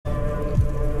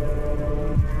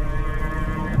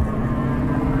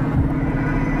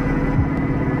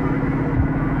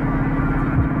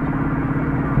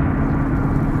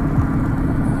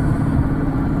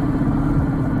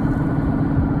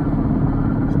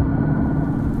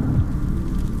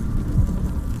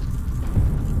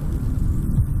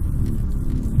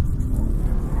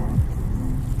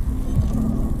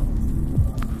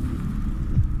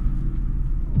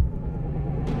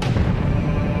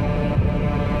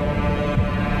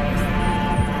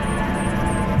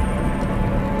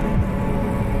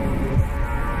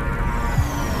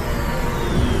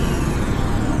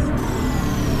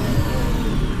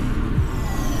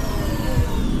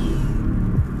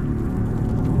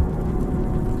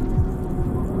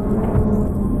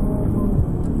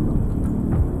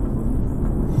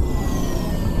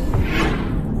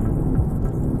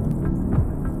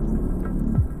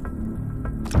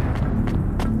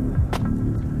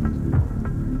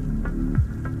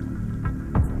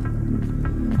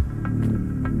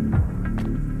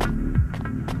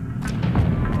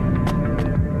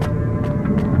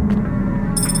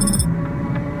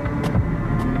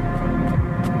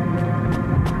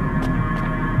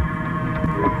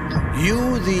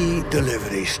You the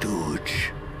delivery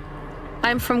stooge.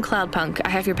 I'm from Cloudpunk. I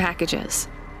have your packages.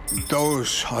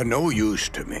 Those are no use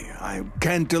to me. I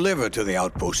can't deliver to the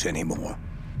outpost anymore.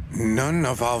 None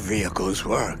of our vehicles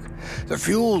work. The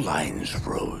fuel lines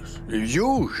froze.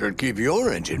 You should keep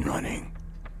your engine running.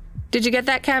 Did you get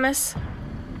that, Camus?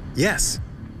 Yes.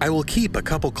 I will keep a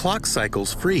couple clock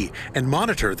cycles free and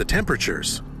monitor the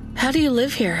temperatures. How do you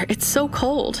live here? It's so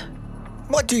cold.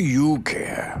 What do you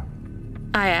care?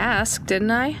 I asked,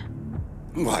 didn't I?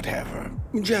 Whatever.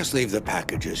 Just leave the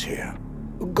packages here.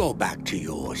 Go back to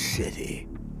your city.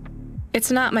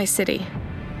 It's not my city.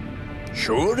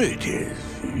 Sure it is.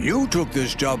 You took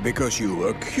this job because you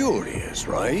were curious,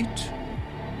 right?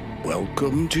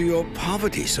 Welcome to your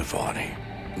poverty safari.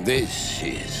 This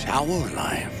is our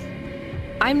life.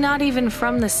 I'm not even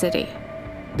from the city.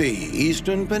 The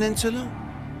Eastern Peninsula?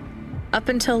 Up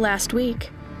until last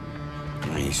week.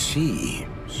 I see.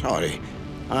 Sorry.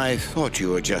 I thought you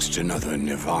were just another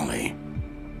Nivali.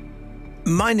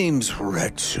 My name's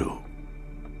Retsu.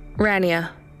 Rania.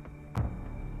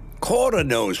 Cora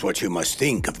knows what you must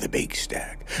think of the Big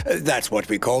Stack. That's what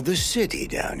we call the city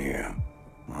down here.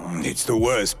 It's the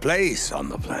worst place on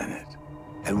the planet.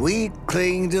 And we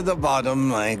cling to the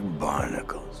bottom like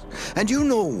barnacles. And you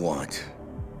know what?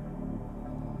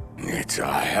 It's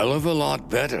a hell of a lot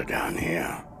better down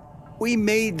here. We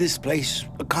made this place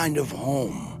a kind of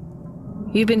home.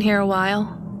 You've been here a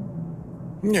while?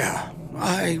 Yeah,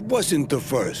 I wasn't the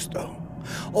first, though.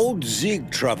 Old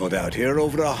Zeke traveled out here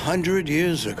over 100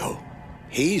 years ago.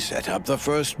 He set up the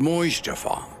first moisture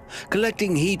farm,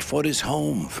 collecting heat for his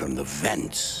home from the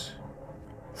vents.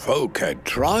 Folk had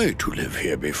tried to live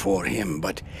here before him,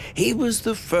 but he was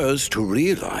the first to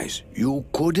realize you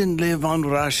couldn't live on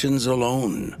rations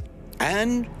alone.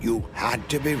 And you had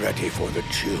to be ready for the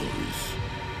chills.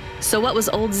 So what was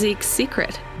old Zeke's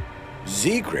secret?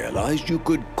 Zeke realized you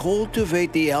could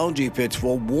cultivate the algae pits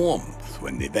for warmth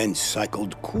when the vents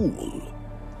cycled cool.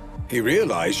 He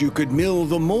realized you could mill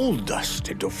the mold dust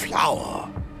into flour.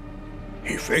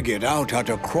 He figured out how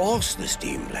to cross the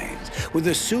steam lanes with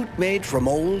a suit made from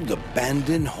old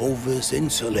abandoned Hovis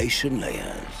insulation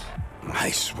layers. I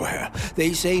swear,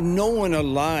 they say no one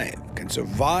alive can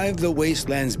survive the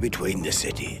wastelands between the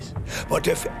cities. But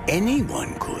if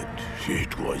anyone could,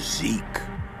 it was Zeke.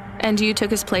 And you took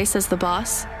his place as the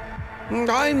boss?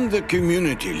 I'm the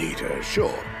community leader,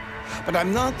 sure. But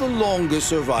I'm not the longest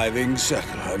surviving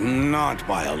settler, not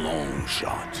by a long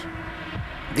shot.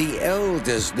 The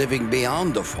elders living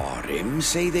beyond the far rim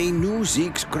say they knew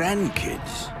Zeke's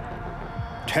grandkids.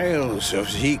 Tales of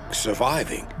Zeke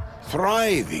surviving,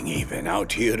 thriving even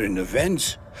out here in the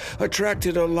vents,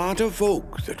 attracted a lot of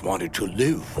folk that wanted to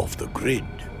live off the grid.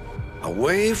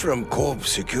 Away from corp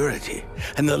security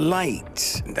and the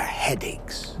lights and the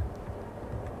headaches.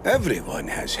 Everyone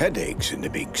has headaches in the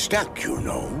Big Stack, you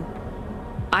know.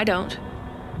 I don't.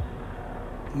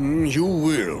 You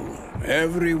will.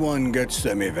 Everyone gets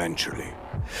them eventually.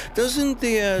 Doesn't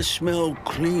the air smell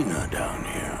cleaner down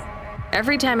here?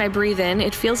 Every time I breathe in,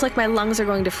 it feels like my lungs are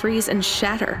going to freeze and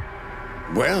shatter.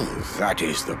 Well, that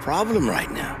is the problem right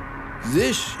now.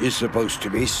 This is supposed to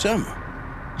be summer.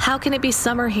 How can it be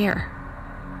summer here?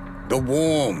 The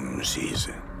warm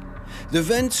season. The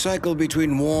vents cycle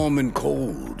between warm and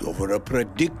cold over a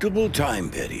predictable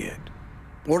time period.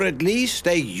 Or at least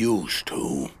they used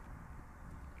to.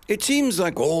 It seems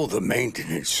like all the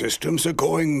maintenance systems are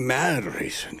going mad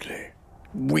recently.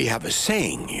 We have a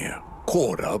saying here.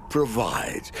 Cora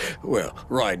provides. Well,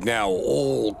 right now,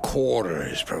 all Cora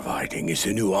is providing is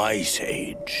a new ice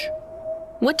age.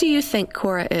 What do you think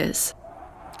Cora is?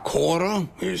 Cora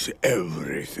is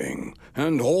everything,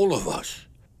 and all of us.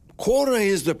 Cora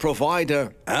is the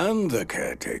provider and the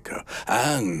caretaker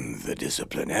and the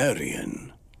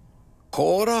disciplinarian.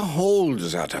 Cora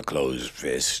holds out a closed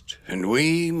fist, and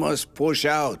we must push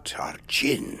out our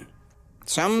chin.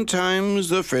 Sometimes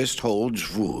the fist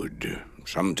holds wood.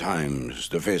 Sometimes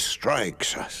the fist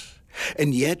strikes us.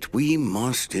 And yet we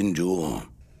must endure.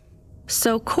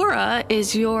 So Cora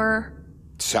is your...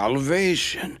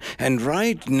 salvation. And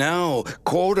right now,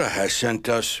 Cora has sent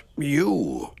us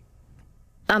you.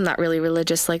 I'm not really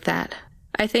religious like that.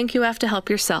 I think you have to help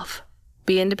yourself.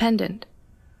 Be independent.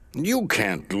 You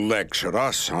can't lecture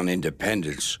us on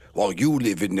independence while you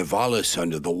live in Nivalis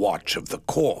under the watch of the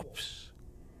corpse.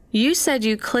 You said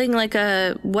you cling like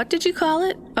a... what did you call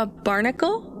it? A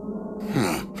barnacle?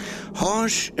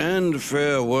 Harsh and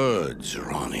fair words,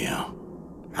 Rania.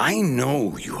 I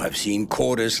know you have seen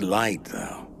Cora's light,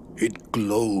 though. It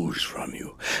glows from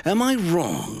you. Am I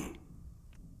wrong?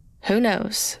 Who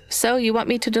knows? So you want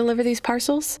me to deliver these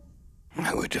parcels?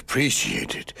 I would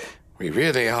appreciate it. We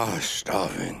really are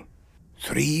starving.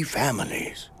 3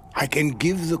 families. I can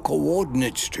give the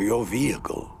coordinates to your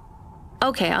vehicle.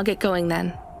 Okay, I'll get going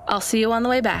then. I'll see you on the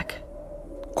way back.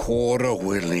 Quarter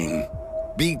willing.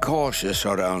 Be cautious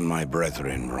around my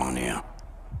brethren, Rania.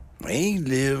 They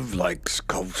live like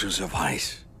sculptures of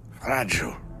ice.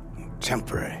 Fragile,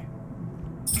 temporary.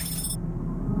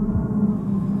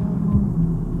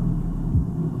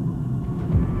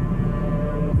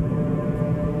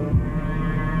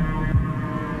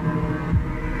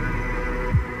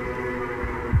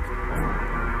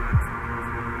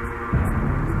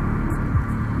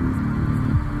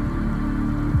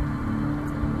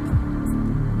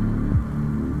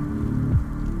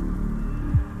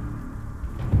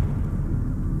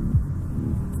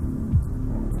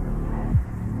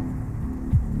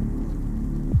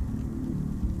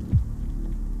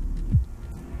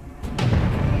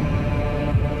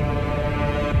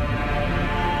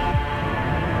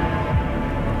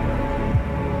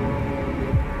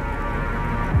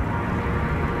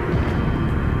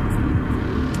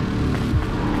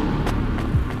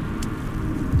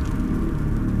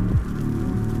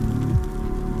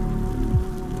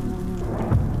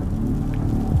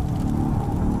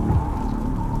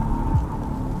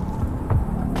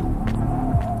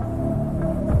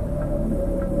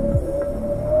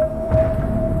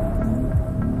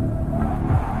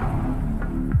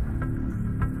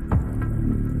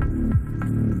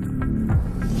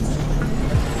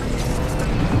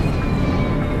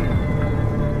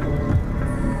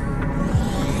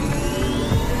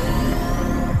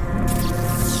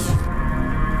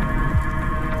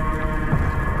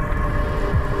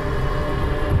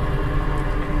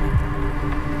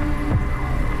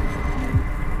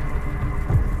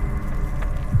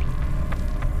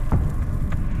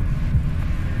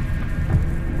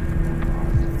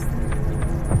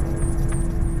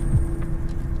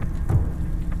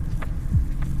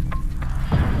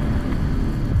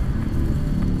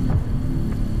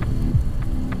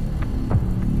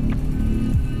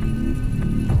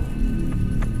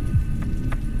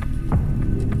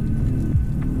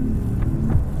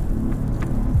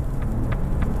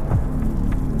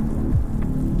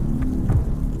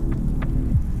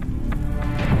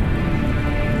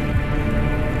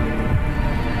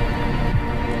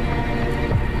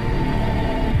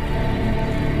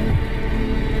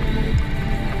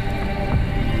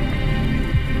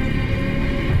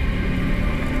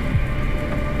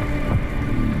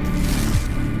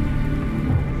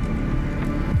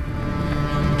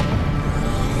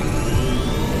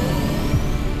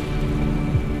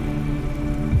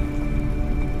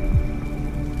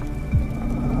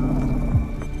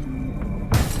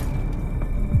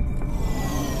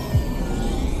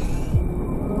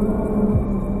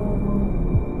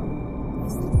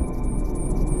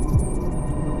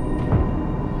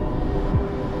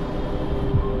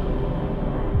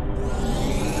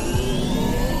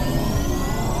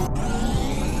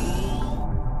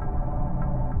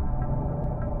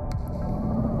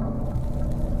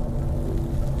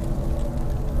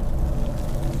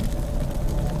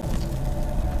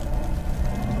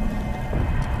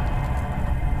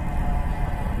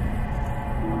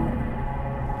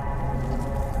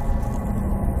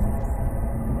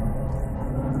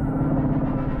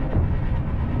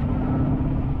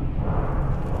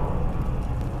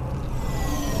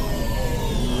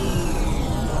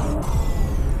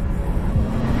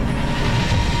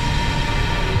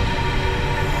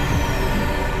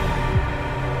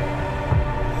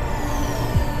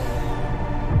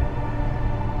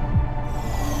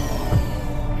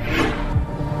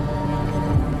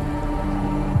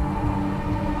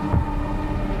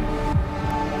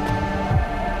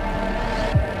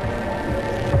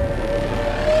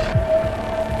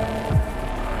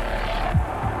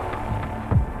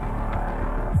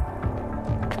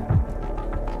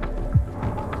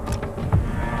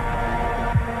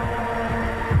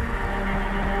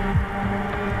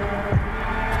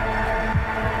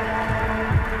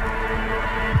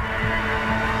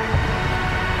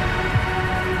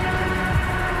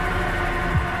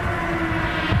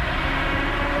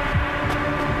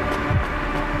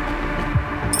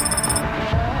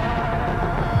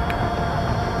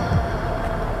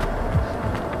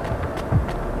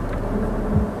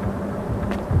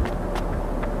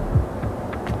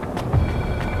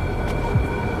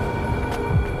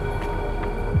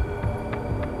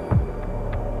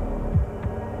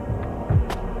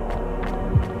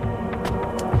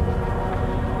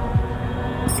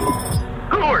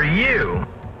 you?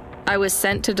 I was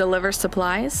sent to deliver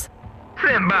supplies?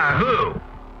 Sent by who?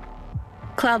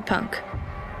 Cloudpunk.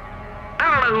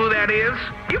 I don't know who that is.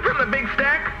 You from the big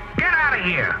stack? Get out of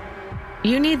here.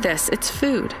 You need this. It's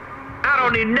food. I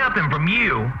don't need nothing from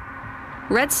you.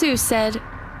 Retsu said...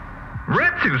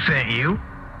 Retsu sent you?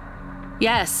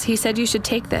 Yes, he said you should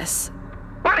take this.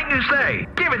 What did you say?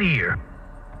 Give it here.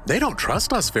 They don't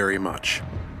trust us very much.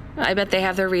 I bet they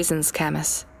have their reasons,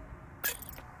 Camus.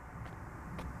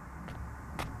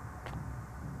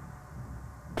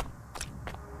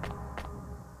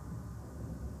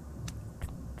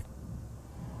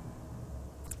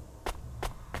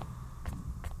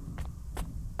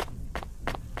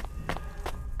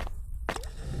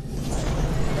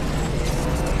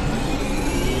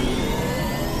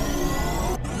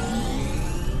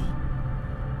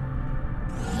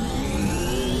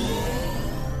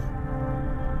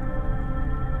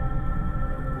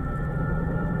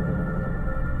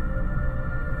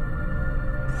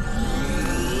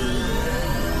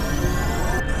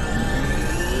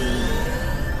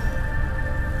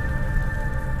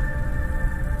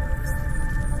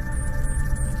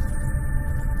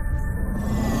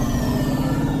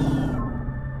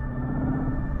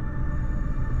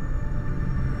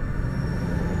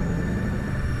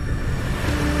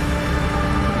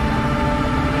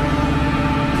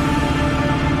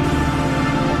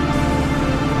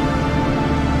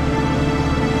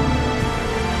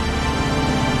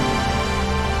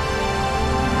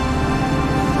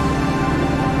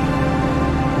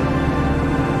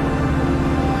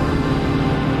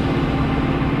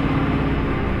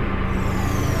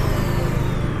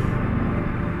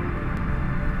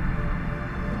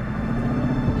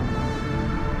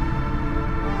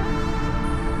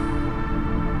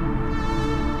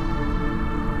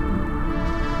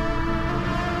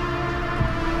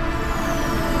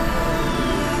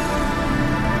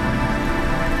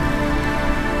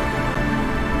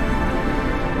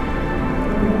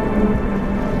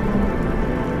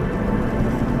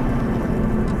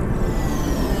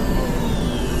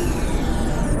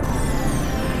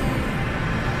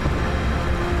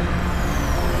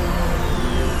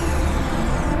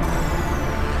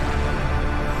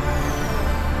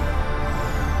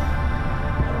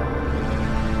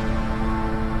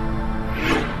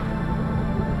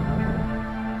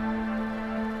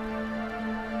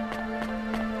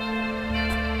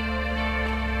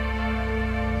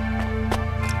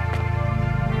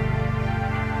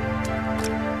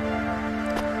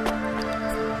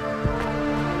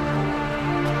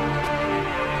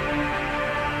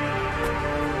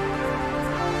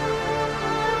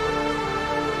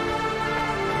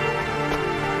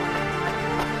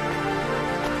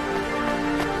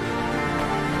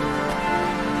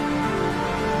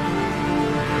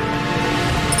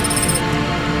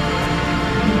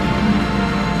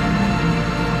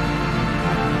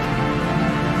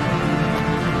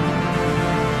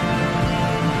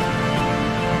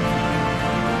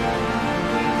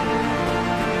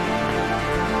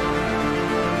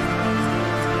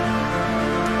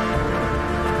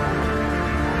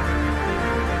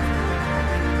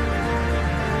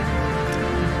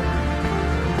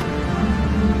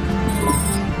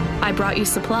 I brought you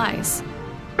supplies.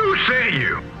 Who sent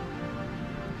you?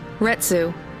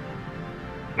 Retsu.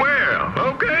 Well,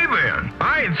 okay then.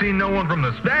 I ain't seen no one from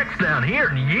the stacks down here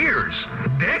in years.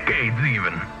 Decades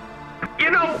even.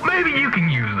 You know, maybe you can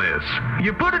use this.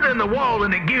 You put it in the wall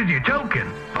and it gives you a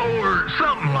token. Or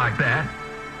something like that.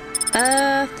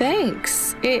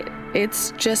 Thanks.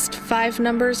 It's just 5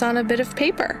 numbers on a bit of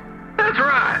paper. That's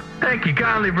right. Thank you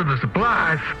kindly for the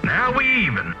supplies. Now we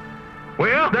even.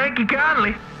 Well, thank you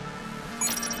kindly.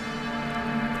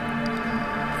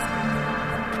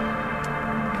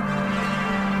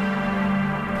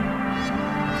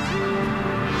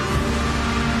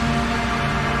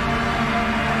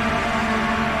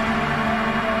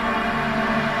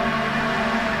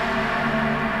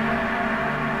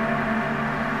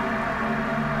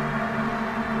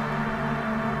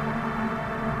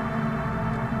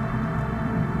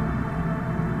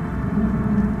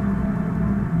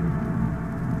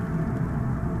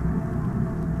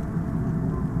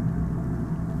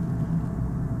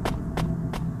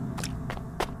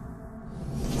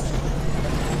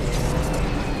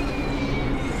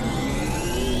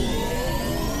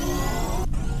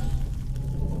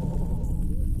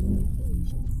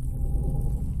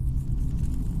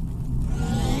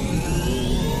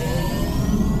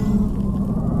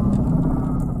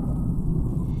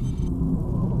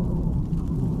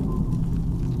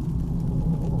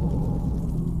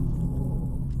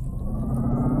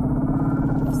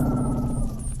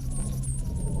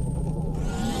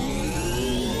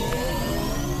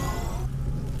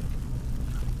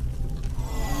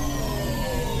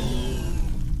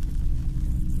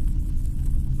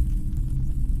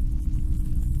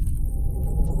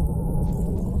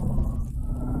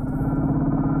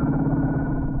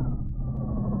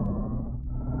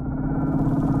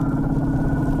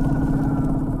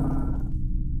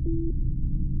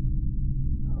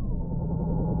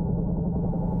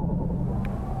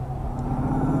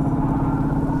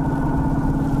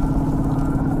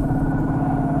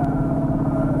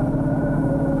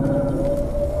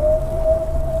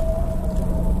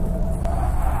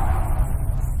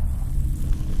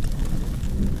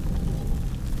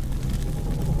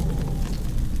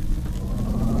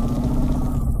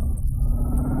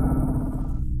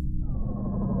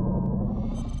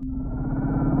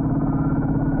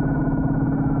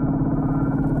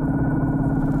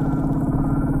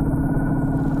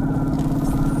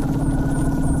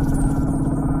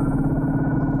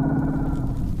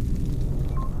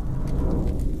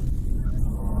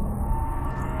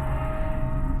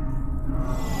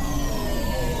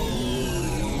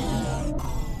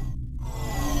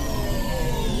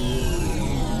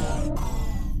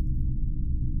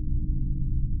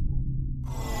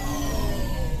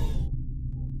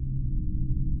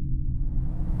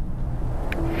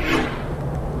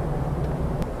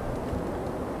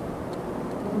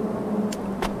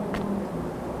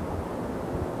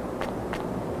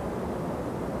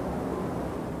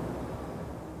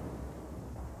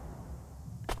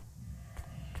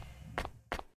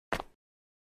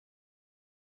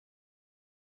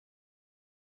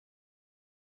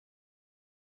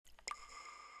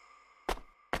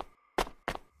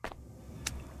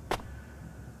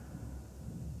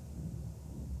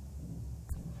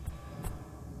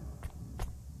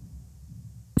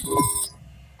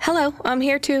 Hello, I'm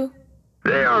here too.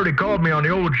 They already called me on the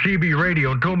old CB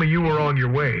radio and told me you were on your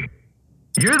way.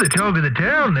 You're the talk of the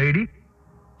town, lady.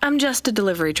 I'm just a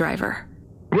delivery driver.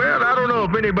 Well, I don't know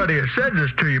if anybody has said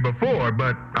this to you before,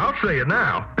 but I'll say it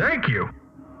now. Thank you.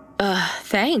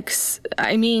 Thanks.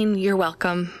 I mean, you're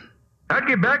welcome. I'd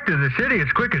get back to the city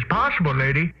as quick as possible,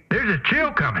 lady. There's a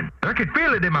chill coming. I can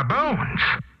feel it in my bones.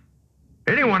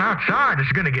 Anyone outside is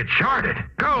gonna get sharded.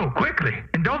 Go, quickly.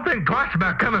 And don't think twice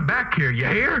about coming back here, you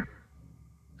hear?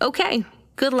 Okay,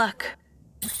 good luck.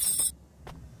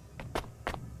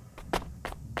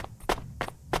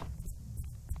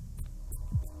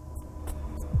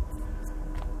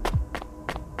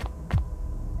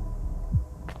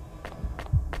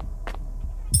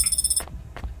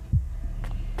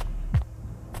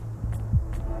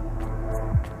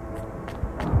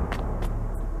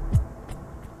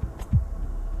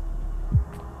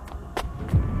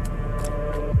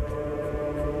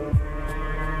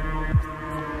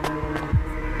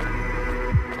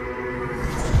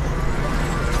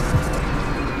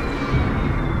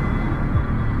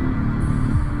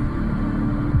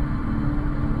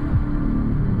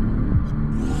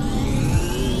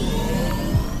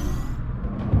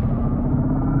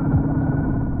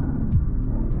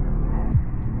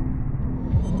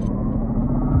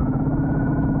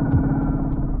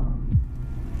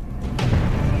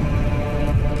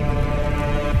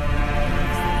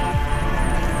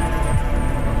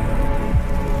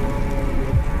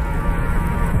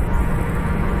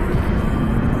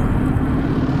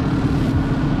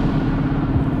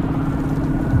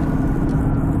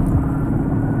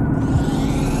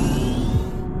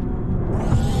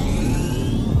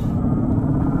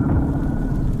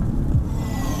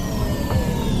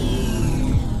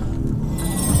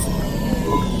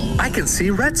 I can see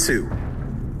Retsu.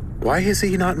 Why is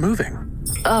he not moving?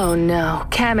 Oh no.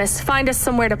 Camus, find us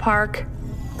somewhere to park.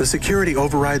 The security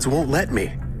overrides won't let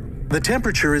me. The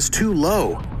temperature is too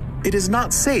low. It is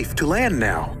not safe to land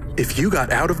now. If you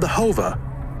got out of the Hova,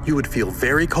 you would feel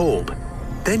very cold.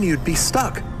 Then you'd be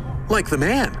stuck, like the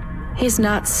man. He's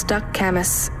not stuck,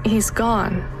 Camus. He's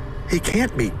gone. He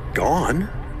can't be gone.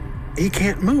 He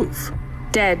can't move.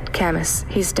 Dead, Camus.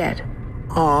 He's dead.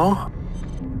 Aw.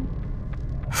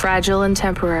 Fragile and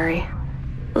temporary.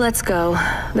 Let's go.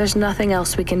 There's nothing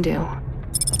else we can do.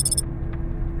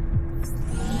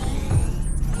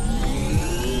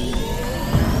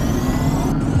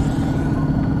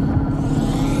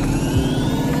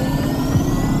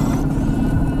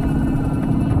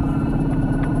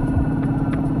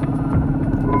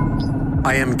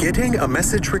 I am getting a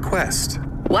message request.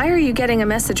 Why are you getting a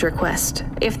message request?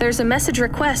 If there's a message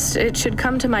request, it should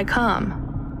come to my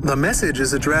comm. The message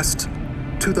is addressed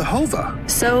to the Hova.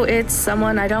 So it's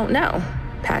someone I don't know.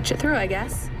 Patch it through, I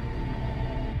guess.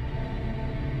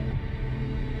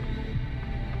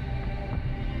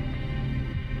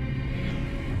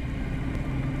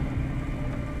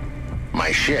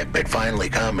 My ship had finally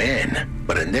come in,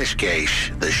 but in this case,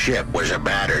 the ship was a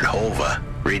battered Hova.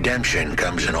 Redemption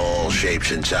comes in all shapes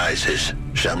and sizes,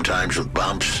 sometimes with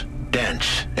bumps,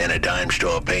 dents, and a dime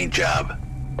store paint job.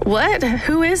 What?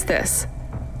 Who is this?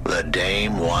 The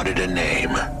dame wanted a name.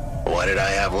 What did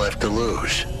I have left to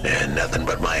lose? And nothing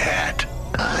but my hat.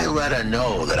 I let her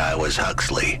know that I was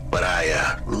Huxley, but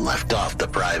I left off the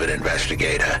private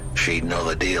investigator. She'd know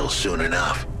the deal soon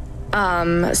enough.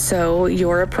 So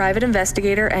you're a private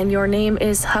investigator and your name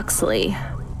is Huxley.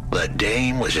 The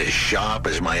dame was as sharp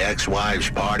as my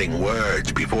ex-wife's parting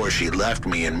words before she left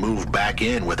me and moved back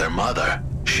in with her mother.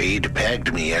 She'd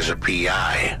pegged me as a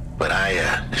PI, but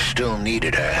I still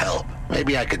needed her help.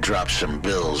 Maybe I could drop some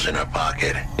bills in her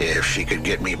pocket if she could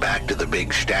get me back to the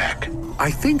big stack.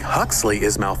 I think Huxley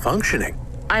is malfunctioning.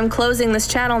 I'm closing this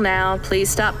channel now. Please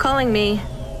stop calling me.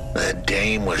 The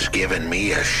dame was giving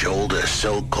me a shoulder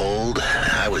so cold,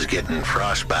 I was getting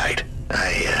frostbite. I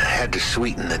had to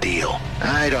sweeten the deal.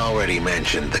 I'd already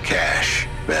mentioned the cash,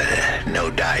 but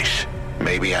no dice.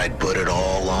 Maybe I'd put it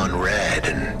all on red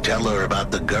and tell her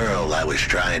about the girl I was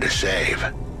trying to save.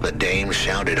 The dame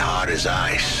sounded hard as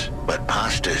ice, but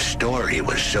Pasta's story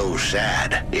was so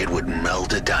sad, it would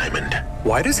melt a diamond.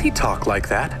 Why does he talk like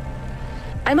that?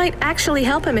 I might actually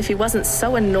help him if he wasn't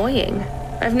so annoying.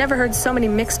 I've never heard so many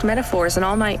mixed metaphors in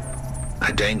all my...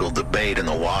 I dangled the bait in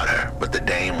the water, but the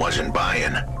dame wasn't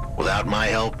buying. Without my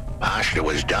help, Pasta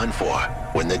was done for.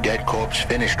 When the dead corpse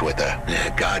finished with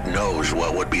her, God knows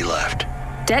what would be left.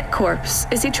 Dead corpse?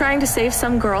 Is he trying to save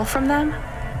some girl from them?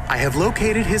 I have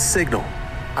located his signal.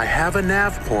 I have a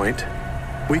nav point.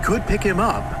 We could pick him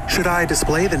up. Should I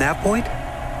display the nav point?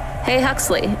 Hey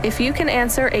Huxley, if you can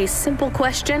answer a simple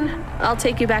question, I'll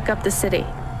take you back up the city.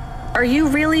 Are you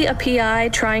really a PI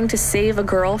trying to save a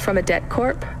girl from a debt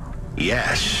corp?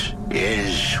 Yes,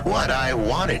 is what I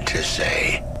wanted to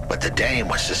say. But the dame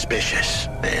was suspicious,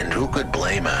 and who could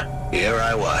blame her? Here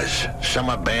I was, some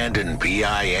abandoned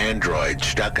PI android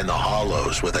stuck in the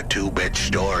hollows with a 2-bit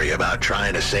story about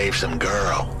trying to save some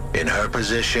girl. In her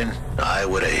position, I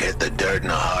would have hit the dirt in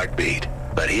a heartbeat.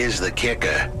 But here's the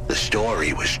kicker, the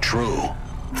story was true.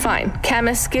 Fine.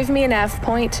 Camus, give me an av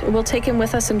point. We'll take him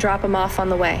with us and drop him off on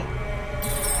the way.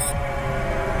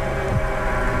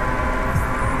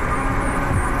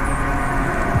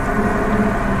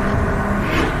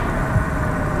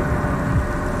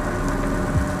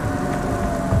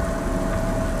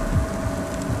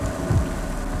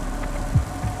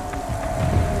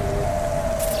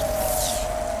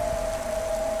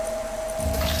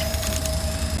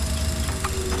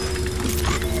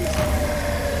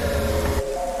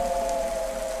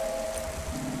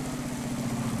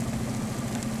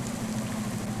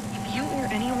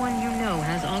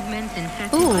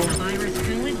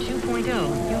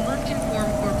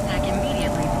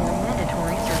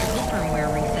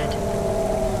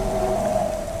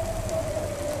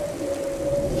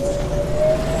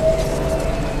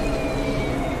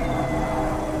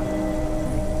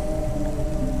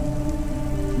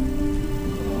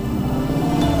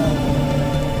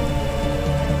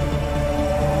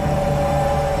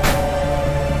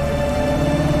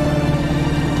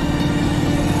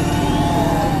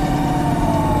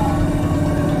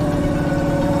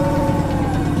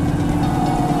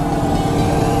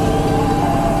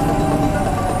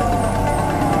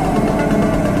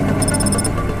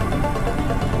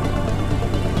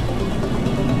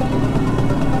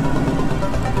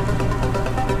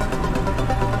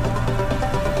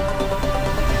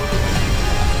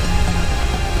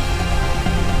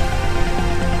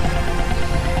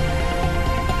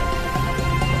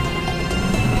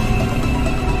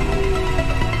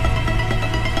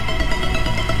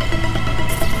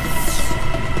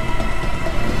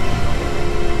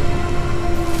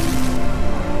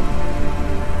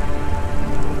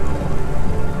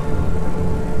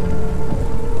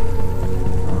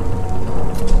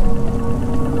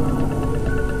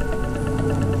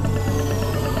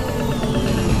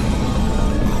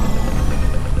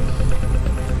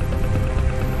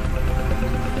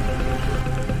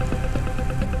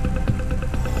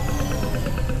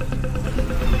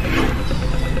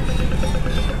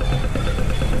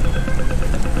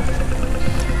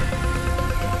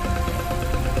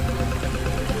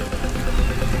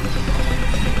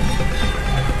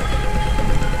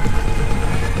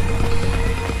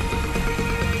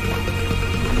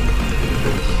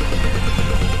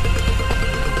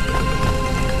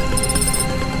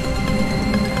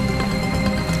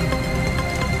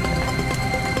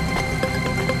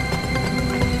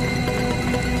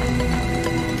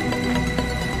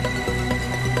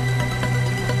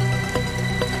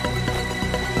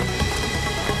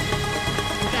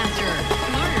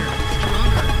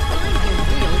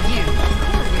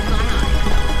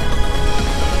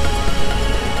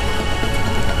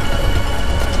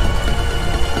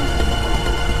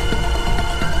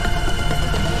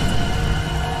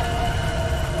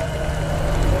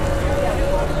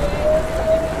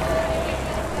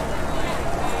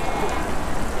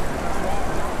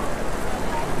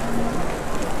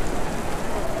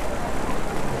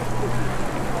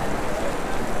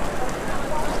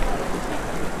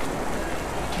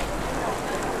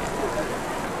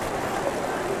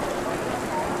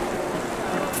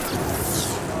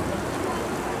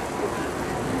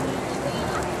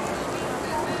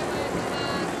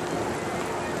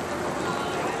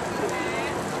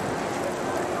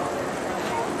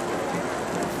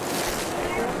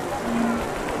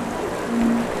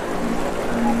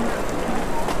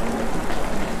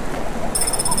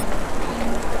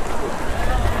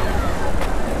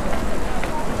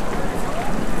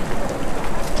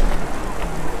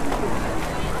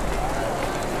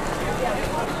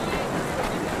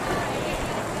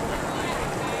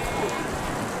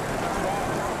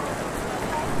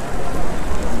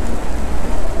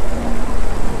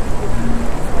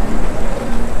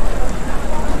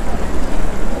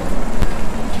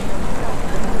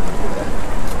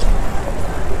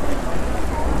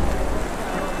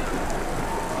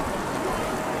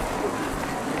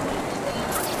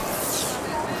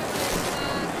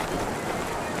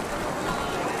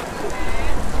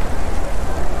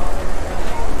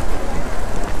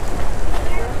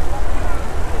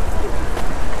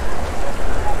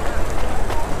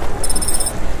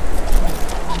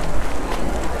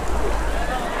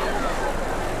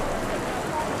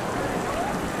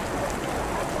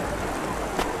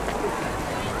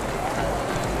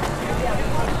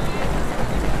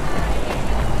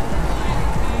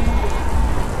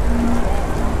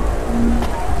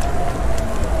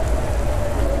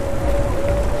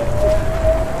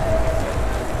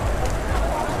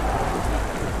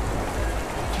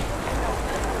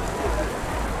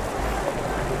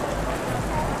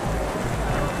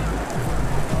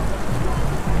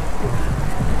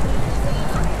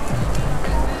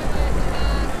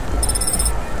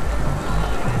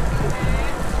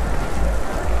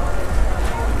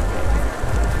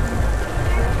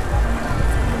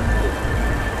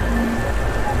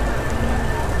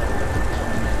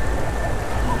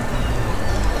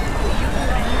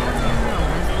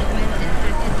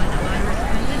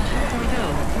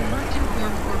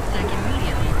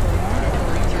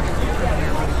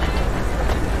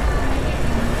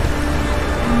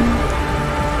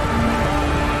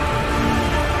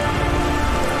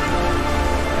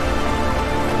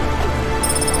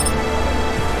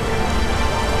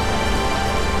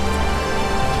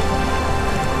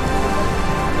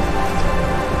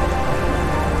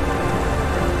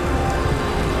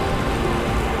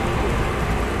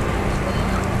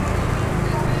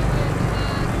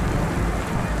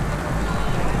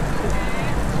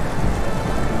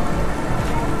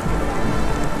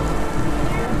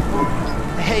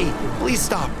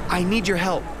 stop. I need your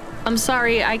help. I'm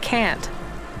sorry, I can't.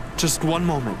 Just one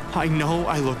moment. I know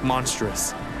I look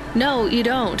monstrous. No, you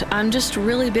don't. I'm just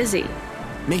really busy.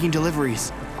 Making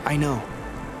deliveries. I know.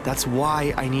 That's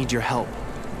why I need your help.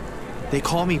 They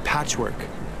call me Patchwork.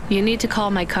 You need to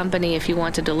call my company if you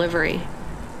want a delivery.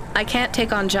 I can't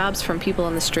take on jobs from people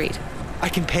on the street. I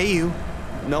can pay you.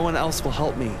 No one else will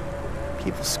help me.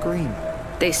 People scream.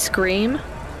 They scream?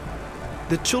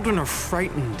 The children are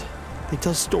frightened. They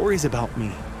tell stories about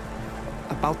me.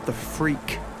 About the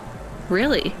freak.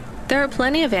 Really? There are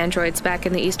plenty of androids back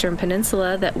in the Eastern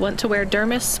Peninsula that want to wear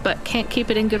dermis but can't keep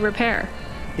it in good repair.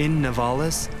 In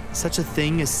Nivalis, such a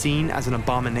thing is seen as an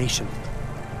abomination.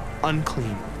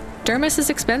 Unclean. Dermis is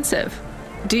expensive.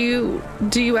 Do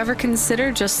you ever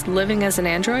consider just living as an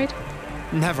android?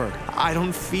 Never. I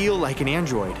don't feel like an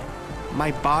android.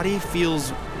 My body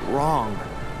feels wrong.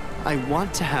 I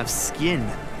want to have skin,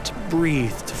 to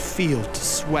breathe, to feel, to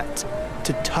sweat,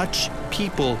 to touch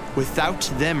people without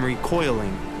them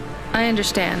recoiling. I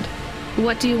understand.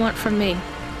 What do you want from me?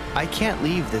 I can't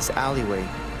leave this alleyway.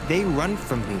 They run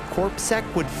from me.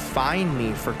 CorpSec would fine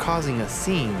me for causing a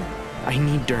scene. I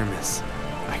need dermis.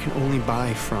 I can only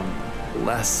buy from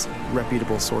less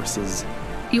reputable sources.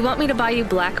 You want me to buy you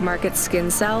black market skin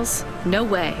cells? No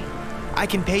way. I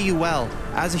can pay you well.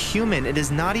 As a human, it is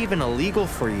not even illegal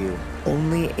for you.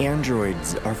 Only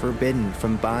androids are forbidden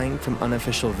from buying from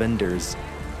unofficial vendors.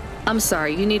 I'm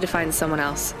sorry, you need to find someone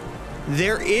else.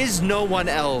 There is no one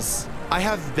else. I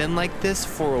have been like this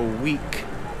for a week.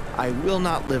 I will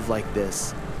not live like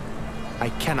this. I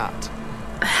cannot.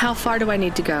 How far do I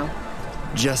need to go?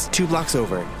 Just 2 blocks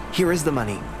over. Here is the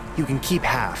money. You can keep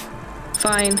half.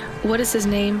 Fine. What is his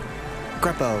name?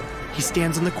 Greppo. He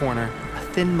stands in the corner. A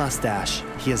thin mustache.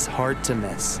 He is hard to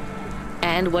miss.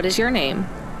 And what is your name?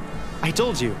 I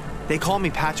told you. They call me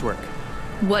Patchwork.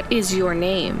 What is your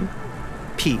name?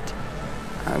 Pete.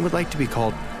 I would like to be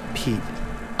called Pete.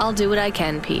 I'll do what I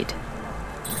can, Pete.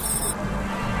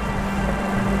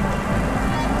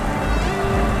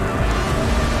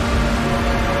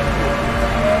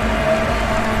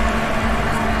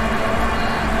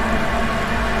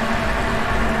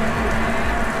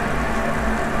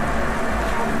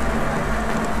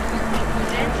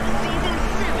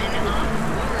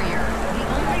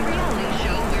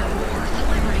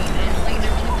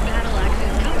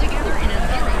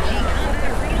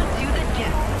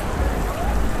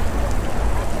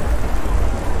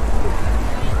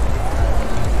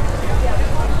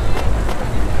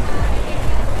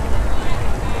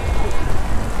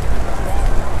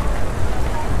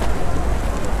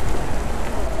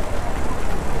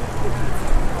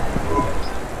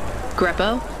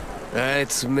 Greppo?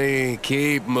 That's me.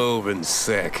 Keep moving,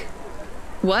 Sec.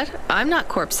 What? I'm not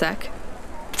CorpSec.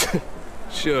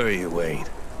 Sure you ain't.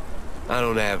 I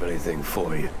don't have anything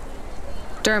for you.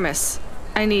 Dermis.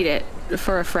 I need it.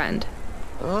 For a friend.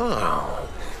 Oh.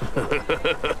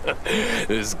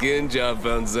 The skin job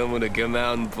found someone to come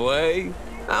out and play?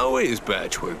 How is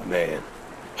Patchwork Man?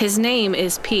 His name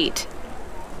is Pete.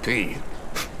 Pete?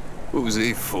 Who's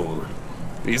he fooling?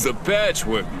 He's the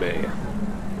Patchwork Man.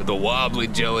 With the wobbly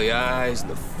jelly eyes and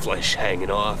the flesh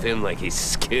hanging off him like he's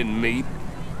skin meat.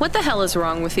 What the hell is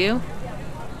wrong with you?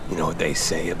 You know what they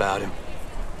say about him?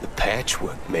 The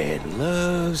Patchwork Man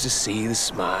loves to see the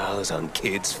smiles on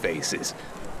kids' faces.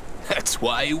 That's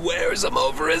why he wears them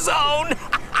over his own.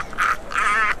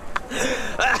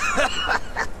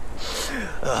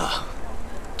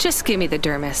 Just give me the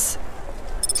dermis.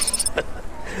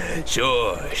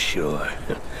 Sure.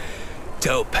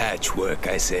 Tell Patchwork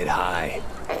I said hi.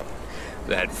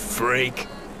 That freak.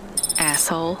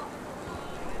 Asshole.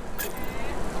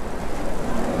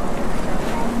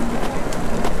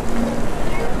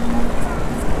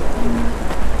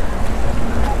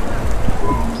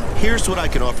 Here's what I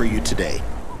can offer you today.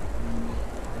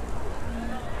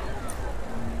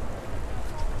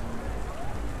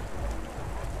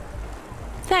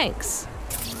 Thanks.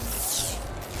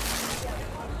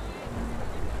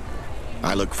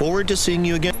 I look forward to seeing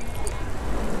you again.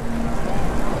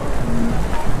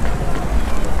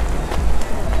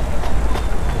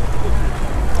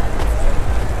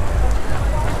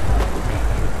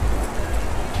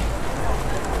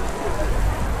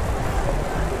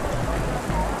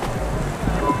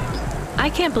 I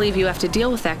can't believe you have to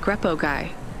deal with that Greppo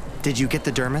guy. Did you get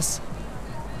the dermis?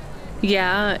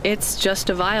 Yeah, it's just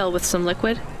a vial with some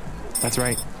liquid. That's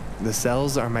right. The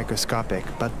cells are microscopic,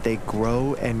 but they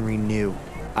grow and renew.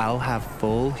 I'll have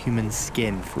full human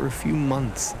skin for a few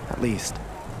months, at least.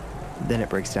 Then it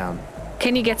breaks down.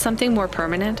 Can you get something more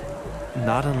permanent?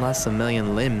 Not unless a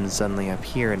million limbs suddenly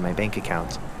appear in my bank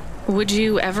account. Would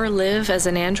you ever live as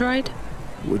an android?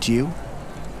 Would you?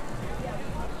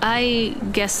 I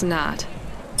guess not.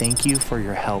 Thank you for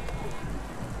your help.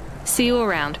 See you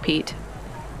around, Pete.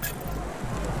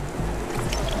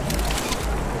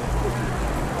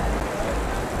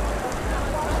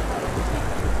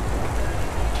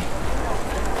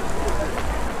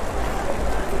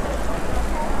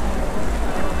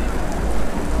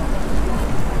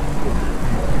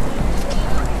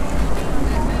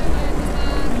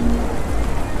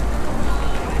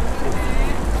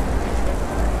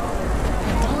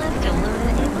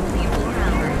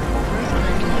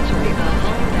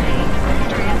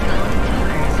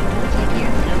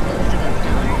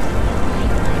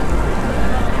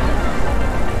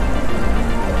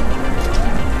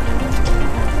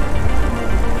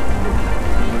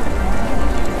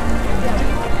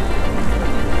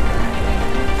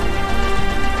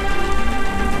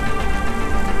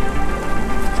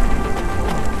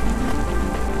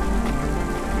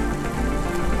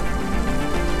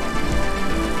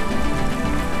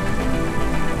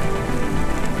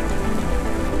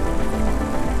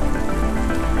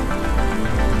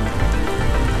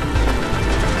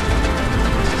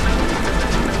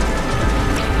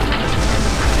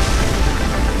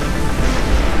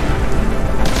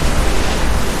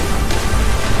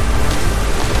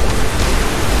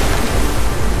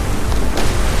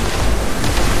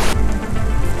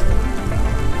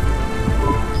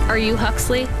 Are you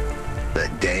Huxley?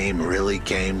 The dame really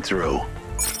came through.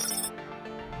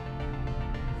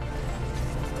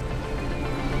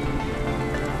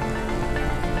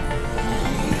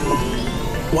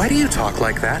 Why do you talk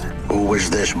like that? Who was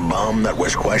this bum that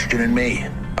was questioning me?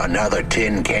 Another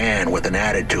tin can with an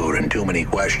attitude and too many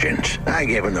questions. I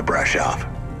gave him the brush off.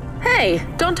 Hey,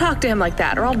 don't talk to him like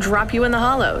that or I'll drop you in the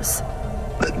hollows.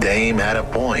 The dame had a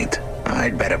point.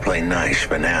 I'd better play nice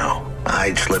for now.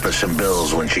 I'd slip her some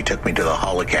bills when she took me to the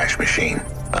holocaust machine.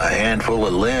 A handful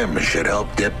of limbs should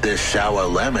help dip this sour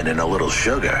lemon in a little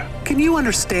sugar. Can you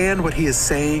understand what he is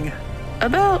saying?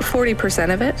 About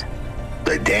 40% of it.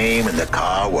 The dame and the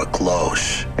car were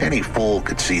close. Any fool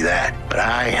could see that. But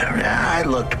I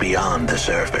looked beyond the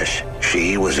surface.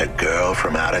 She was a girl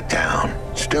from out of town,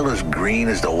 still as green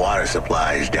as the water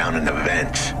supplies down in the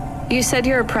vents. You said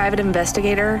you're a private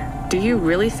investigator. Do you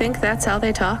really think that's how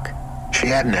they talk? She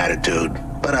had an attitude,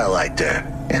 but I liked her.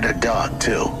 And her dog,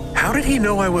 too. How did he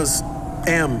know I was,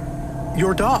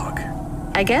 your dog?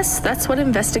 I guess that's what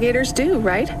investigators do,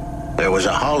 right? There was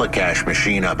a holocaust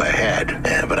machine up ahead,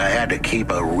 but I had to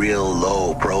keep a real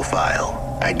low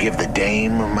profile. I'd give the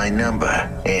dame my number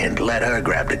and let her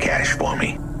grab the cash for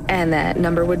me. And that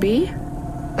number would be?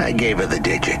 I gave her the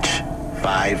digits.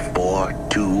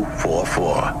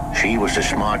 54244. She was a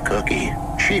smart cookie.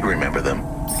 She'd remember them.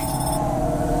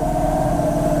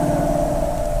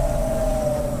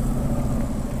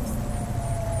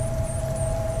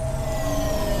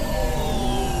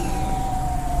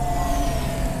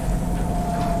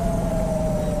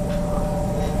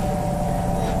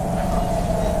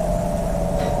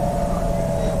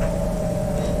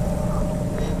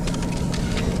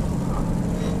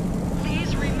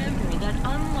 Please remember that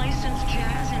unlicensed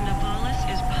jazz in Nivalis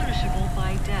is punishable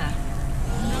by death.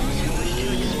 Those who wish to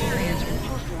experience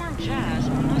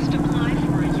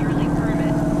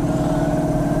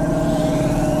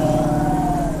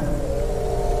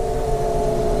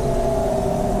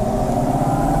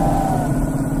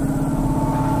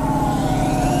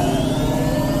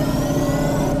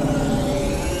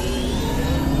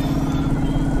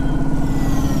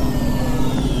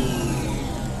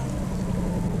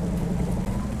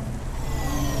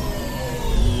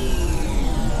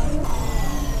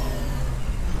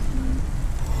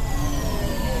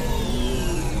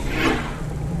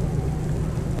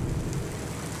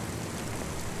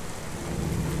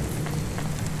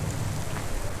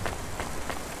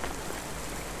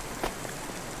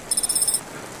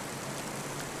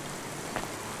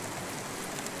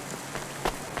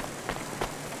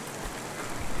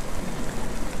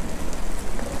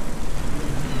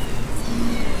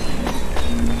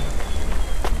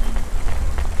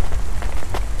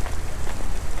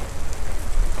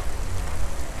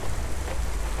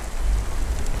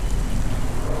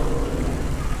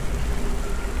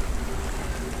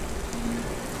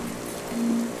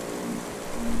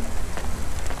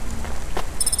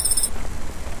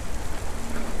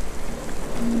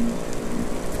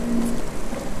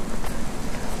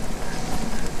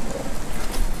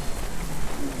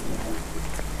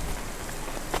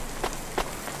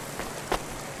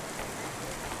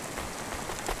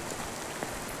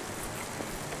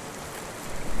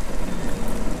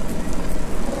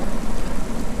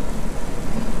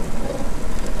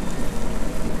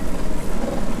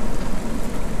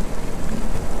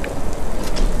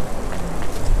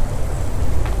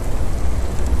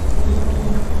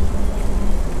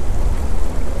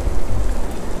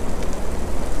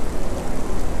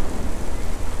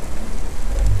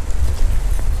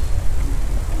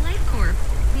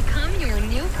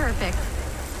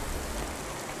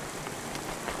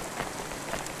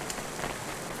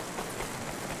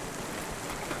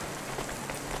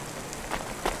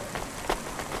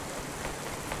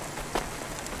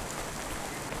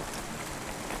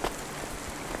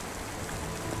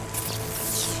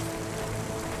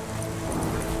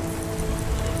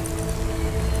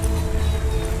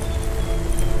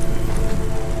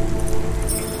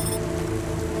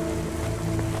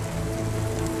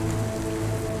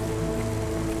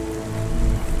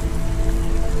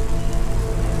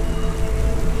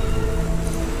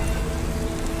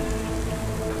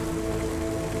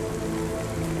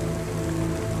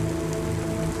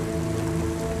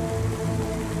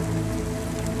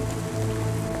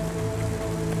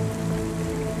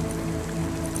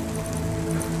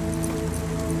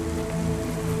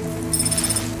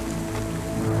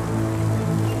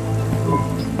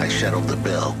settled the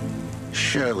bill.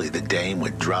 Surely the dame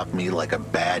would drop me like a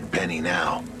bad penny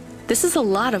now. This is a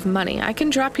lot of money. I can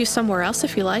drop you somewhere else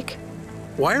if you like.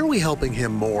 Why are we helping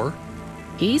him more?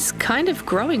 He's kind of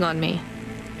growing on me.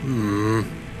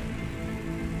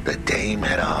 The dame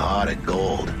had a heart of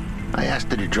gold. I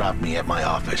asked her to drop me at my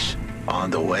office.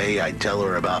 On the way, I'd tell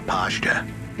her about Pashta.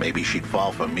 Maybe she'd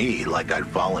fall for me like I'd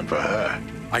fallen for her.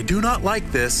 I do not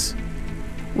like this.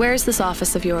 Where's this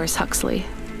office of yours, Huxley?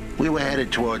 We were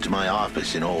headed towards my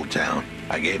office in Old Town.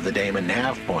 I gave the dame a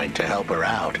nav point to help her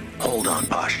out. Hold on,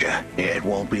 Pashta. It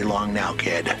won't be long now,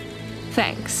 kid.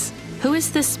 Thanks. Who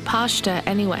is this Pashta,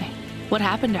 anyway? What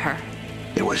happened to her?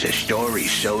 It was a story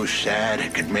so sad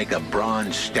it could make a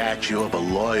bronze statue of a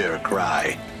lawyer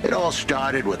cry. It all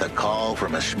started with a call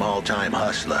from a small-time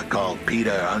hustler called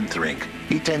Peter Unthrink.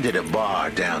 He tended a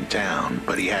bar downtown,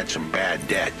 but he had some bad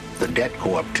debt. The debt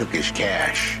corp took his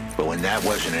cash, but when that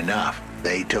wasn't enough,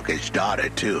 they took his daughter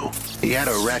too. He had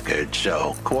a record,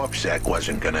 so CorpSec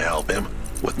wasn't gonna help him.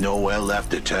 With nowhere left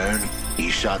to turn,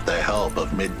 he sought the help of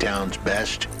Midtown's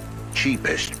best,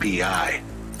 cheapest PI.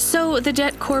 So the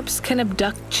debt corpse can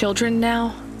abduct children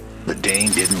now? The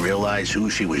dame didn't realize who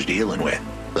she was dealing with.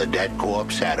 The dead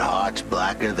corpse had hearts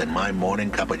blacker than my morning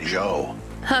cup of joe.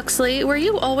 Huxley, were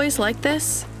you always like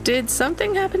this? Did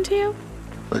something happen to you?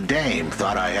 The dame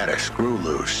thought I had a screw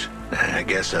loose. I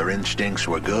guess her instincts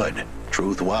were good.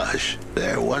 Truth was,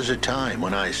 there was a time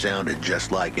when I sounded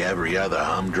just like every other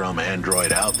humdrum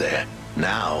android out there.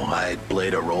 Now, I'd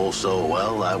played a role so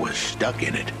well, I was stuck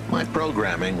in it. My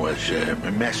programming was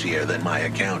messier than my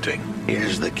accounting.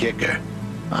 Here's the kicker.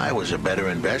 I was a better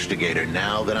investigator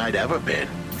now than I'd ever been.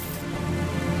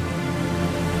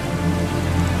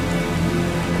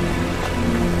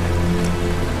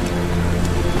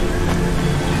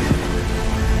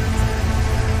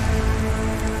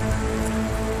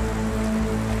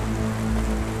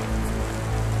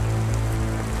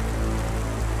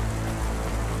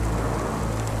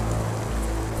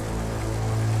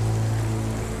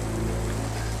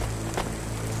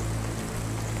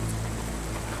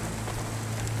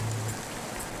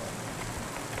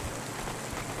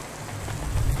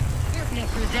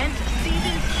 Presents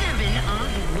Season 7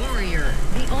 of Warrior,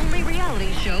 the only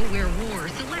reality show where war,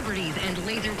 celebrities, and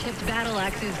laser-tipped battle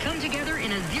axes come together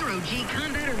in a zero-G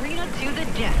combat arena to the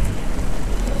death.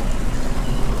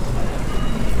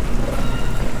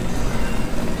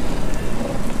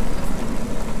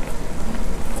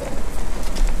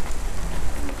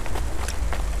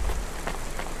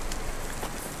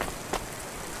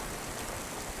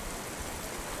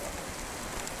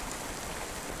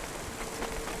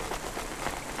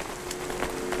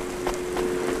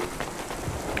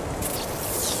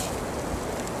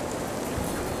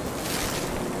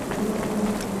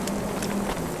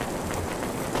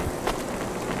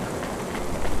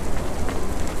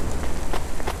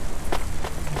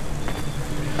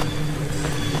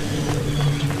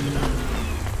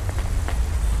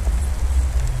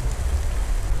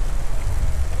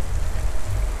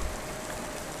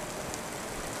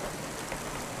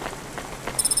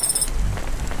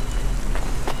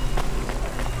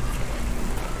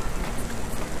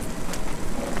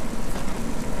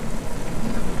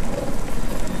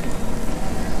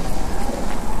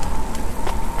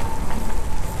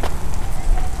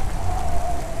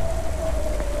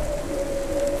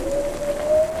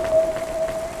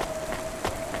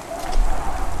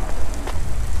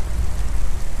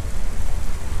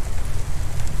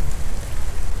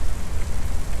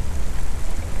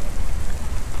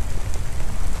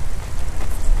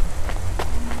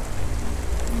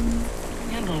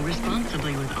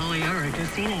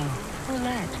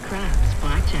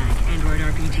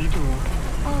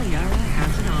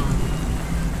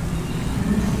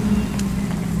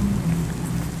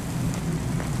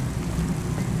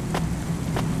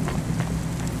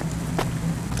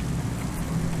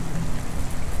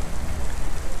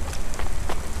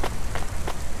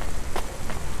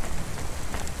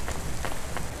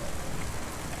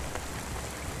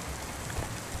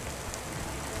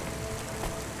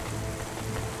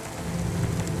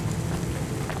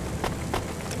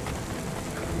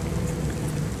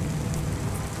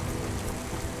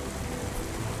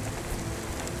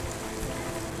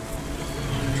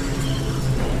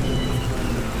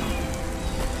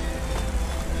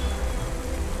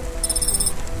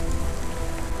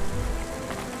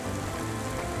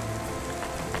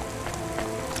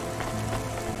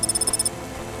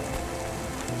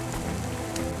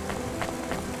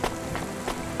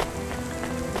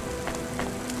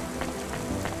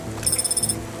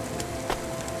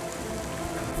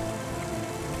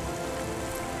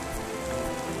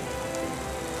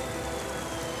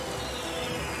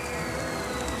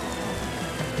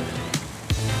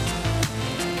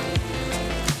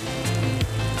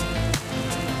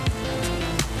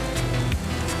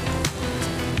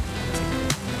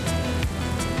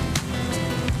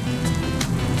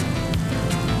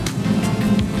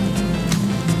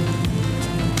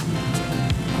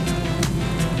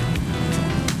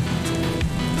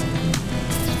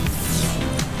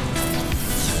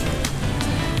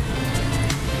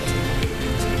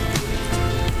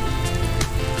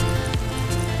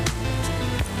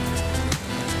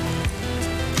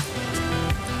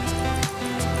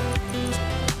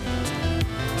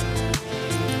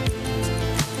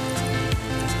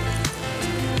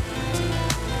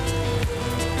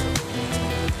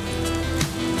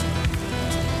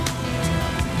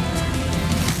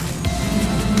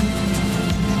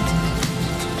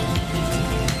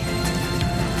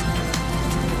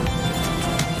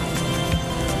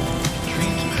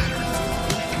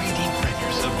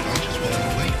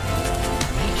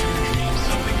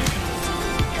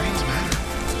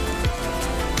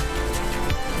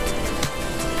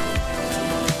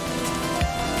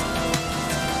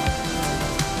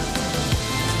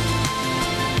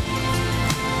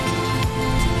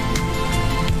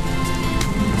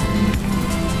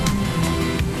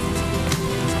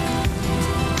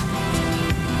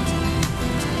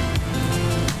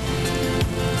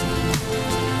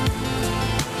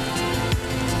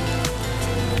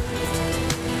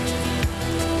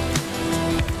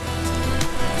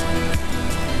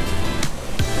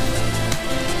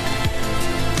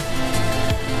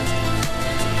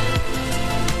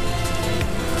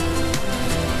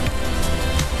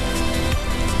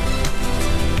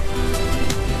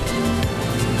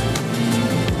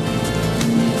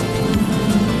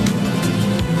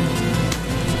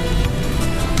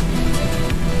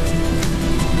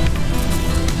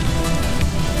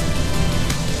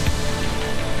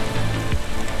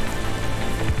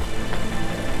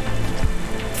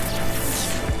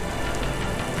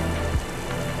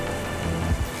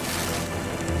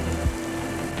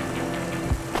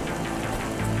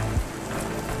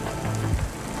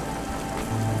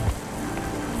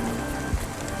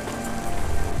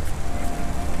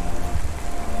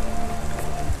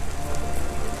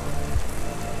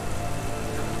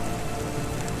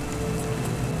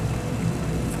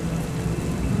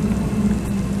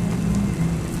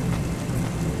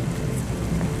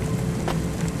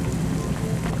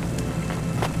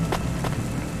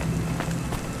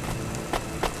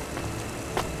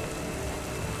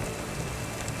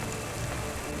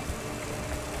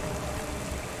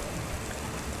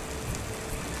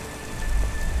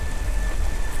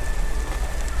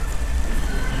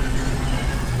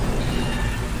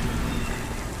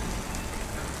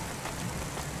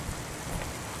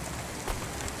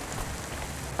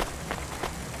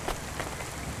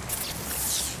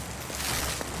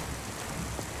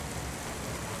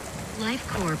 Life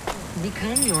Corp.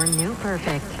 Become your new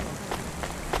perfect.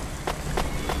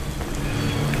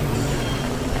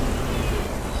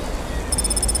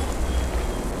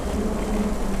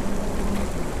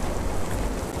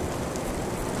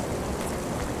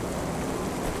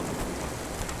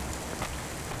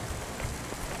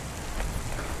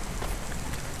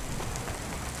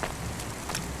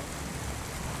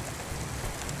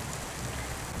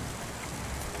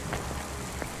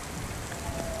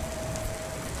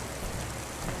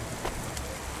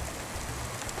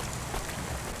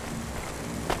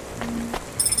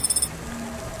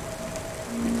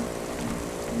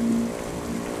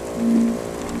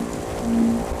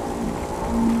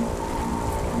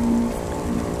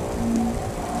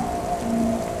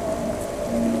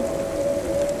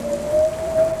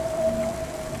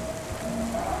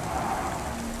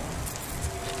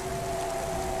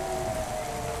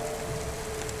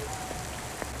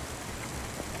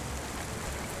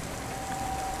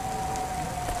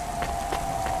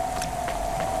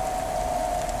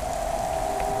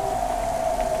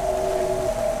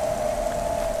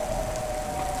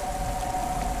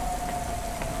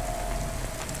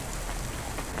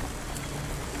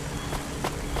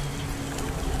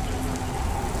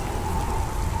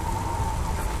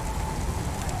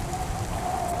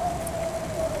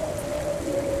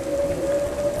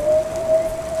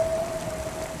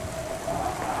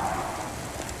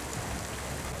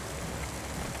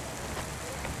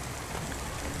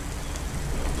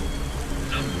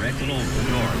 Retinal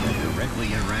VR directly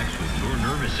interacts with your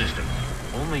nervous system.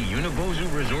 Only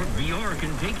Unibozu Resort VR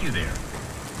can take you there.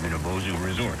 Unibozu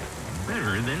Resort,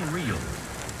 better than real.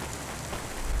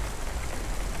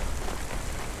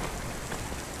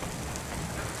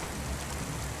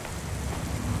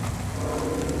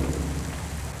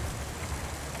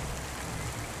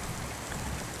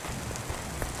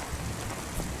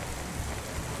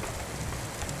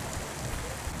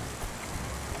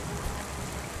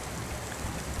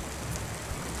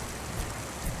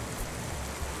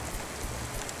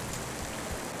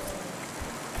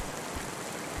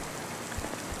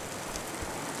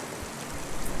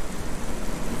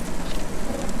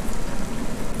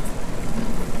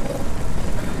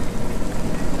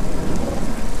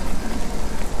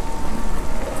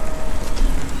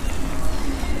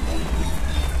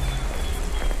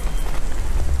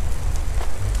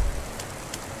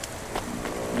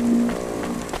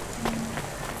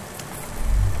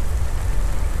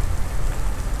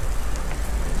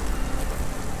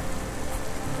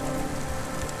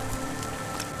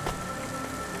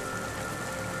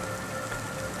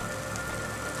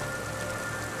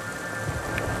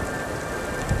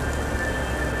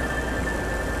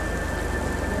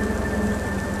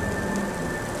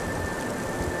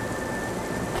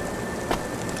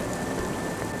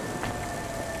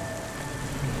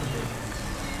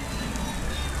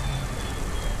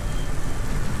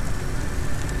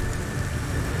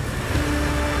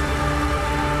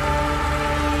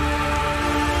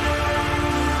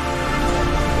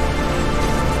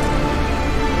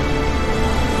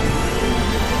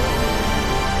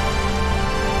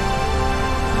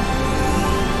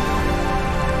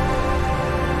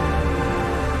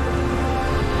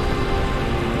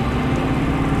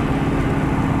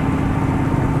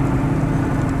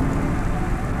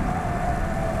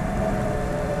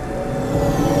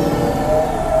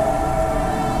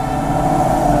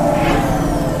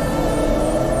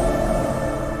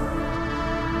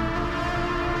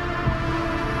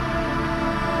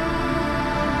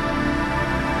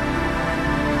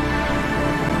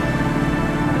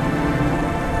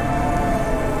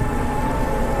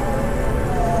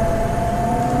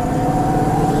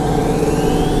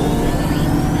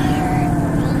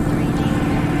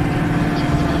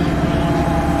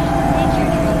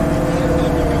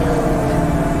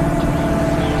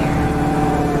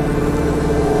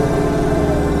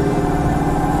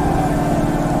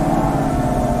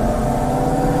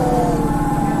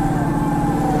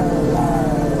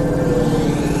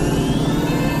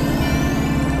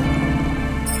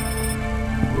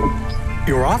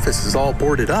 Your office is all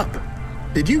boarded up.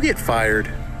 Did you get fired?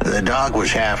 The dog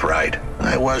was half right.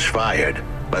 I was fired,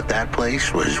 but that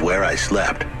place was where I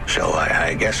slept, so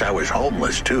I guess I was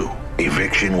homeless too.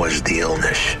 Eviction was the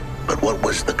illness, but what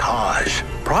was the cause?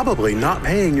 Probably not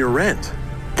paying your rent.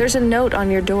 There's a note on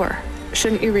your door.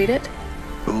 Shouldn't you read it?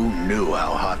 Who knew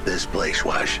how hot this place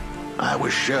was? I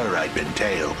was sure I'd been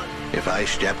tailed. If I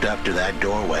stepped up to that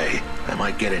doorway, I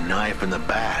might get a knife in the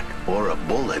back or a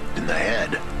bullet in the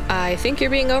head. I think you're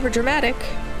being overdramatic.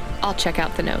 I'll check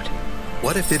out the note.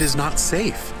 What if it is not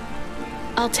safe?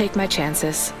 I'll take my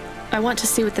chances. I want to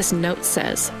see what this note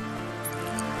says.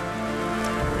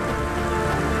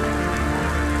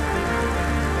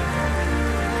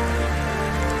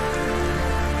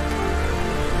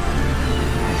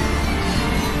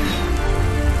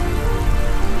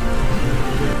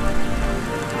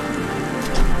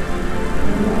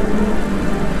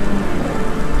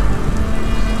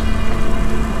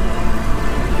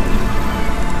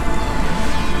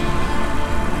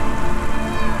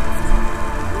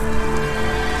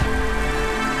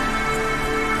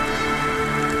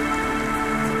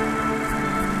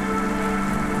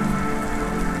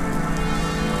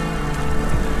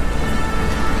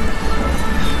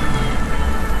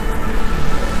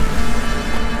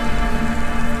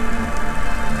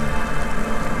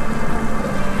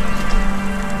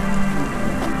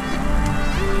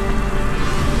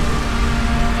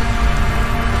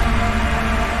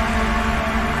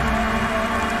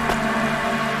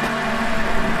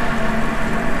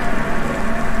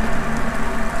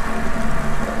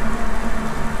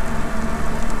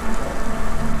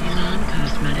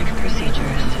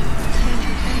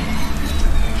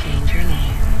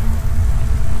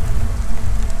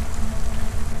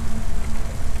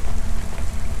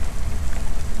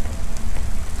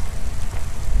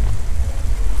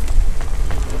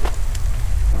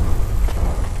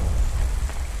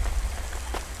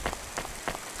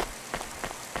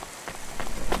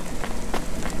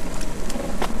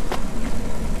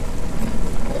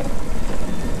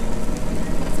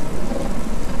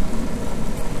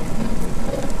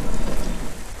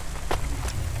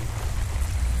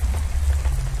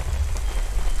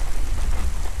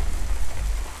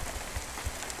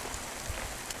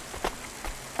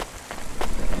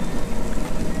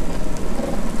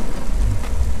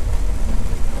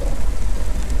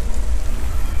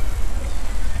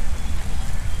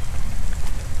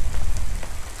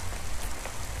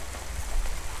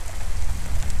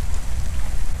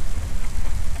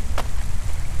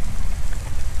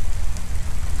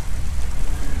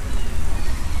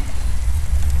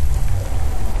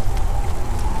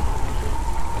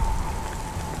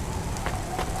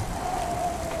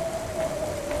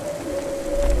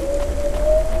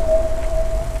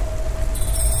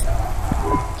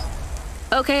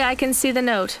 Okay, I can see the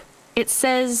note. It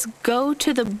says, go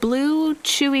to the Blue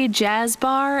Chewy Jazz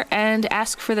Bar and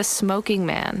ask for the Smoking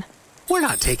Man. We're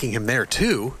not taking him there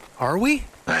too, are we?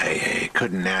 I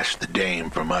couldn't ask the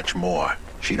dame for much more.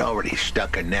 She'd already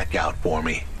stuck her neck out for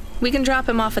me. We can drop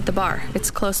him off at the bar. It's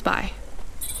close by.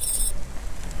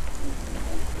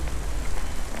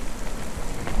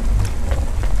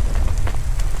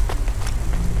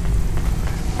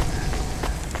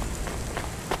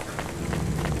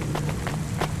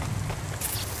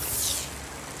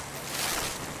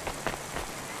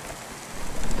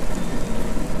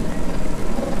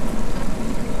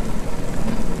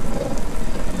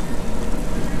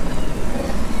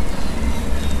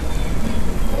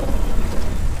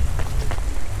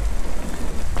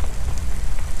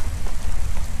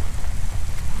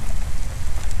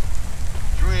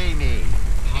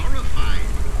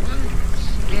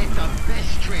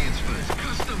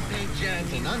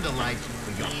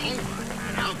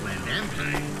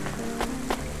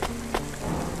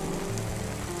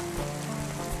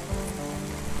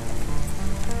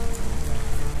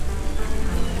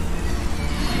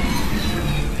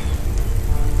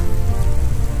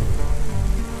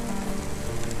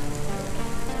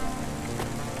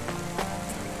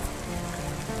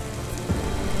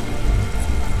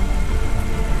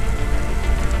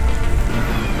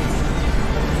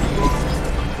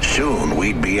 Soon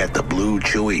we'd be at the Blue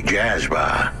Chewy Jazz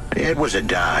Bar. It was a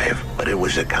dive, but it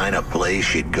was the kind of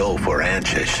place you'd go for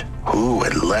answers. Who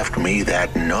had left me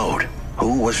that note?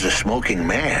 Who was the Smoking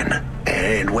Man?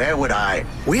 And where would I...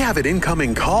 We have an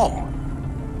incoming call.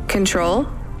 Control?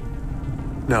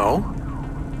 No.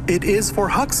 It is for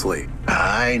Huxley.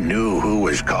 I knew who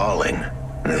was calling.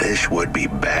 This would be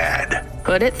bad.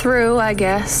 Put it through, I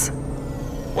guess.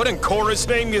 What in Cora's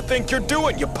name you think you're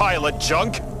doing, you pile of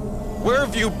junk? Where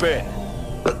have you been?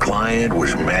 The client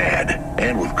was mad,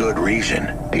 and with good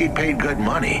reason. He'd paid good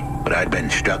money, but I'd been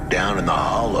stuck down in the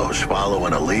hollows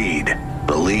following a lead.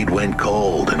 The lead went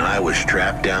cold, and I was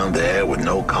trapped down there with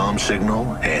no comm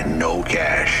signal and no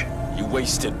cash. You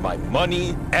wasted my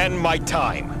money and my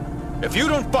time. If you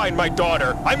don't find my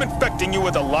daughter, I'm infecting you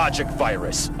with a logic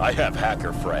virus. I have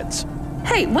hacker friends.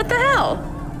 Hey, what the hell?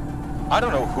 I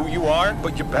don't know who you are,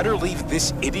 but you better leave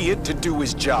this idiot to do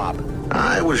his job.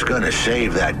 I was gonna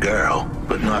save that girl,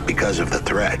 but not because of the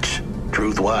threats.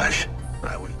 Truth was,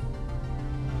 I was...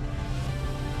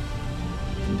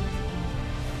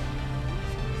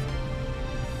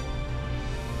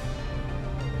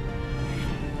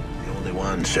 the only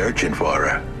one searching for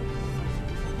her.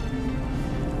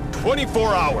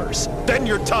 24 hours, then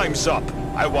your time's up.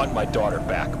 I want my daughter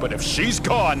back, but if she's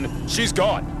gone, she's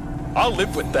gone. I'll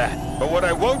live with that. But what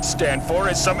I won't stand for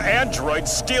is some android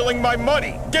stealing my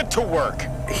money. Get to work.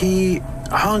 He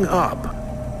hung up.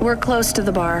 We're close to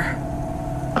the bar.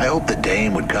 I hope the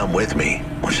dame would come with me.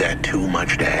 Was that too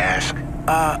much to ask?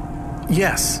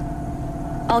 Yes.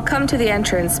 I'll come to the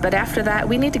entrance, but after that,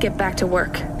 we need to get back to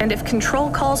work. And if Control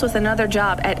calls with another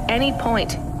job at any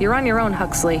point, you're on your own,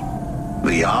 Huxley.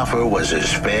 The offer was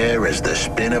as fair as the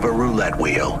spin of a roulette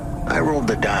wheel. I rolled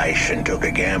the dice and took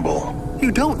a gamble.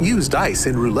 You don't use dice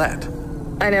in roulette.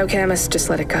 I know, Camus. Just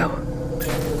let it go.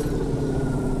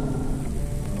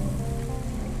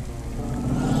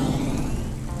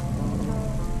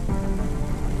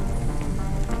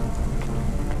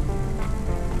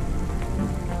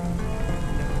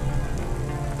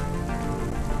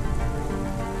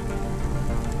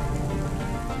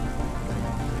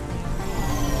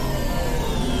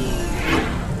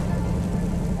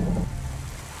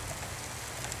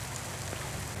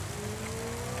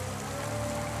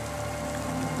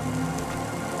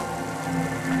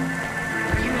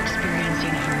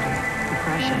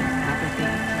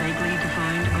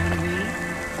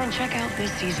 Check out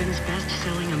this season's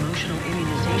best-selling emotional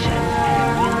immunization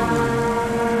at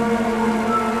immune.